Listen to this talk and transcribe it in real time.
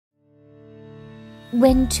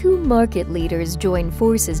When two market leaders join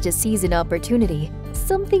forces to seize an opportunity,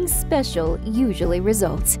 something special usually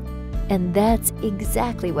results. And that's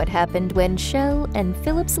exactly what happened when Shell and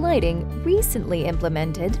Philips Lighting recently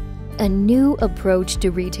implemented a new approach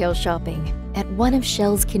to retail shopping at one of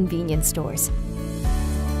Shell's convenience stores.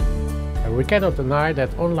 We cannot deny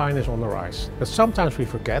that online is on the rise, but sometimes we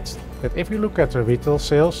forget that if you look at the retail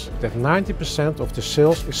sales, that 90% of the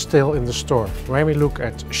sales is still in the store. When we look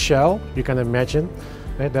at Shell, you can imagine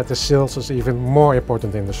that the sales is even more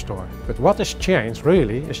important in the store. But what has changed,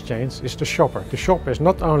 really has changed, is the shopper. The shopper is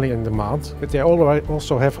not only in demand, but they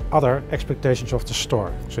also have other expectations of the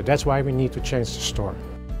store. So that's why we need to change the store.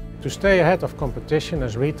 To stay ahead of competition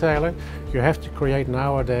as retailer, you have to create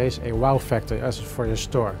nowadays a wow factor as for your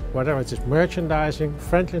store. Whether it is merchandising,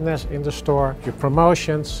 friendliness in the store, your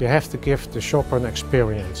promotions, you have to give the shopper an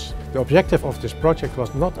experience. The objective of this project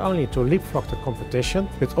was not only to leapfrog the competition,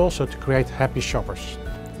 but also to create happy shoppers.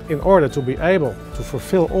 In order to be able to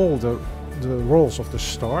fulfill all the roles of the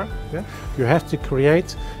store, you have to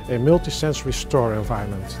create a multi-sensory store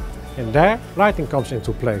environment. And there, lighting comes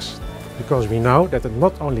into place. Because we know that it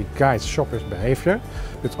not only guides shoppers' behavior,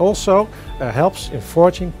 but also helps in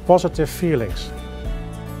forging positive feelings.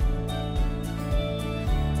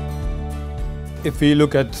 If we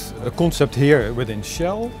look at a concept here within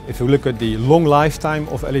Shell, if we look at the long lifetime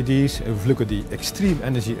of LEDs, if we look at the extreme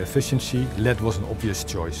energy efficiency, LED was an obvious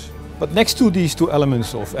choice. But next to these two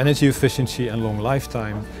elements of energy efficiency and long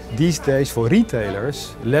lifetime, these days for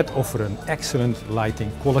retailers, LED offer an excellent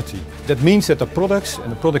lighting quality. That means that the products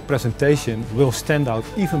and the product presentation will stand out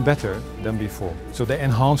even better than before. So they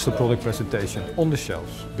enhance the product presentation on the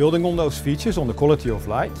shelves. Building on those features, on the quality of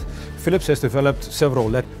light, Philips has developed several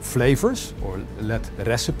LED flavors, or LED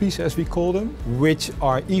recipes as we call them, which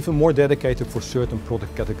are even more dedicated for certain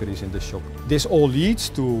product categories in the shop. This all leads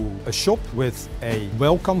to a shop with a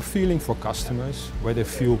welcome feeling for customers, where they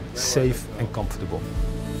feel safe and comfortable.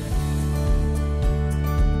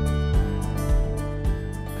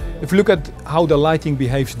 If you look at how the lighting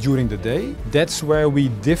behaves during the day, that's where we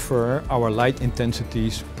differ our light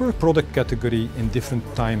intensities per product category in different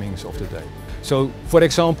timings of the day. So, for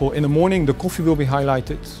example, in the morning the coffee will be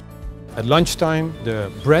highlighted, at lunchtime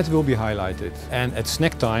the bread will be highlighted, and at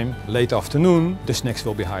snack time, late afternoon, the snacks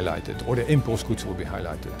will be highlighted or the impulse goods will be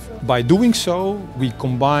highlighted. By doing so, we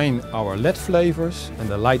combine our LED flavors and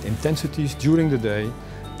the light intensities during the day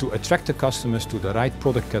to attract the customers to the right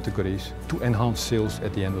product categories to enhance sales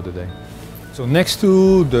at the end of the day. So next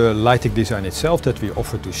to the lighting design itself that we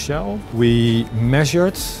offer to Shell, we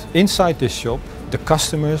measured inside this shop the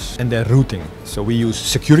customers and their routing. So we use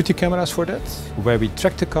security cameras for that, where we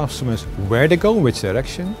track the customers where they go, in which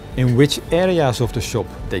direction, in which areas of the shop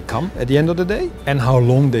they come at the end of the day, and how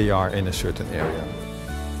long they are in a certain area.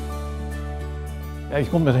 Ja, je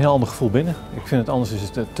komt met een heel ander gevoel binnen. Ik vind het anders is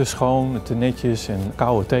het te schoon, te netjes en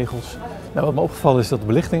koude tegels. Nou, wat me opgevallen is dat de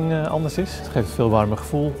belichting anders is. Het geeft een veel warmer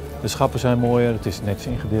gevoel. De schappen zijn mooier, het is netjes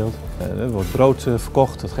ingedeeld. Er wordt brood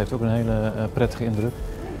verkocht, dat geeft ook een hele prettige indruk.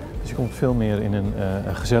 Dus je komt veel meer in een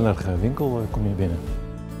gezellige winkel kom je binnen.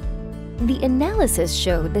 The analysis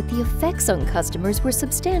showed that the effects on customers were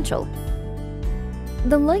substantial.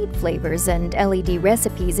 The light flavors and LED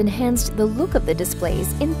recipes enhanced the look of the displays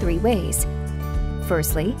in 3 ways.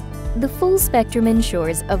 Firstly, the full spectrum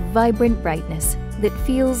ensures a vibrant brightness that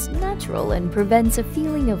feels natural and prevents a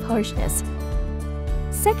feeling of harshness.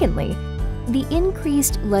 Secondly, the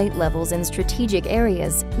increased light levels in strategic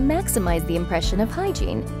areas maximize the impression of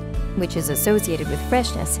hygiene, which is associated with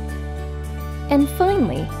freshness. And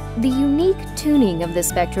finally, the unique tuning of the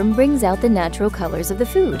spectrum brings out the natural colors of the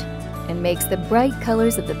food and makes the bright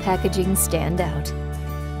colors of the packaging stand out.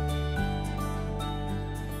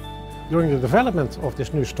 During the development of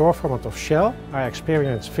this new store format of Shell, I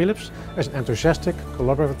experienced Philips as an enthusiastic,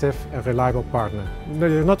 collaborative and reliable partner.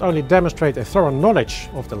 They not only demonstrate a thorough knowledge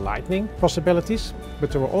of the lighting possibilities,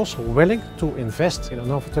 but they were also willing to invest in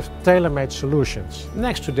innovative, tailor-made solutions.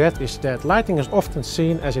 Next to that is that lighting is often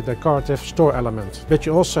seen as a decorative store element, but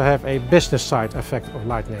you also have a business side effect of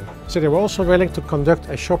lighting. So they were also willing to conduct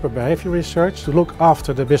a shopper behavior research to look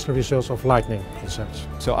after the business results of lighting concepts.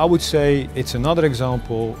 So I would say it's another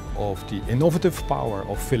example of the innovative power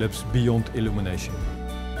of Philips beyond illumination.